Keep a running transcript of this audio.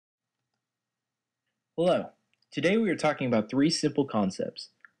Hello. Today we are talking about three simple concepts: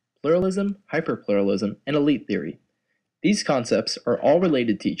 pluralism, hyperpluralism, and elite theory. These concepts are all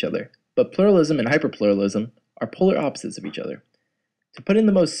related to each other, but pluralism and hyperpluralism are polar opposites of each other. To put it in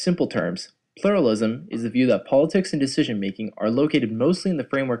the most simple terms, pluralism is the view that politics and decision-making are located mostly in the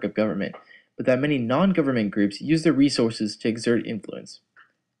framework of government, but that many non-government groups use their resources to exert influence.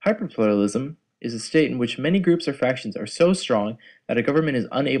 Hyperpluralism is a state in which many groups or factions are so strong that a government is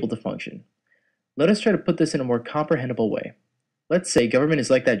unable to function. Let us try to put this in a more comprehensible way. Let's say government is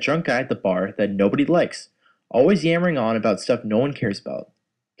like that drunk guy at the bar that nobody likes, always yammering on about stuff no one cares about.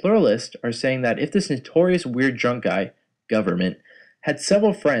 Pluralists are saying that if this notorious weird drunk guy, government, had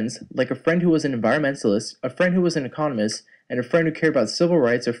several friends, like a friend who was an environmentalist, a friend who was an economist, and a friend who cared about civil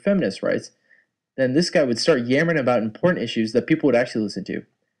rights or feminist rights, then this guy would start yammering about important issues that people would actually listen to.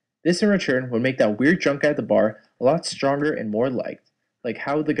 This in return would make that weird drunk guy at the bar a lot stronger and more liked, like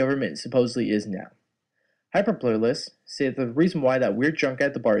how the government supposedly is now. Hyperpluralists say that the reason why that weird drunk guy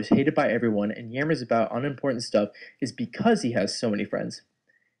at the bar is hated by everyone and yammers about unimportant stuff is because he has so many friends.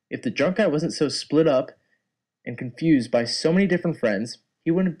 If the drunk guy wasn't so split up and confused by so many different friends, he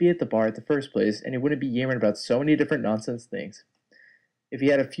wouldn't be at the bar at the first place and he wouldn't be yammering about so many different nonsense things. If he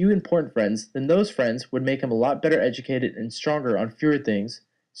had a few important friends, then those friends would make him a lot better educated and stronger on fewer things,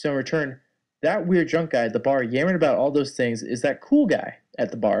 so in return, that weird drunk guy at the bar yammering about all those things is that cool guy at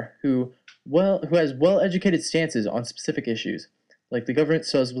the bar who has well-educated stances on specific issues, like the government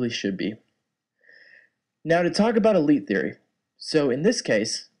supposedly should be. Now to talk about elite theory. So in this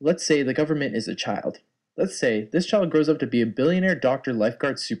case, let's say the government is a child. Let's say this child grows up to be a billionaire doctor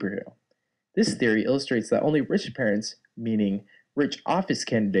lifeguard superhero. This theory illustrates that only rich parents, meaning rich office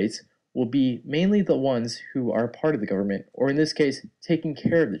candidates, will be mainly the ones who are part of the government, or in this case, taking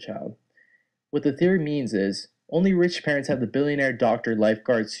care of the child. What the theory means is, only rich parents have the billionaire doctor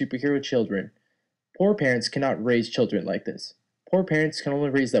lifeguard superhero children. Poor parents cannot raise children like this. Poor parents can only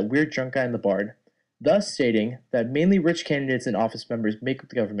raise that weird drunk guy in the bar, thus stating that mainly rich candidates and office members make up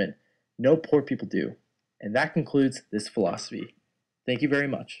the government, no poor people do. And that concludes this philosophy. Thank you very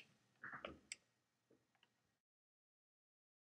much.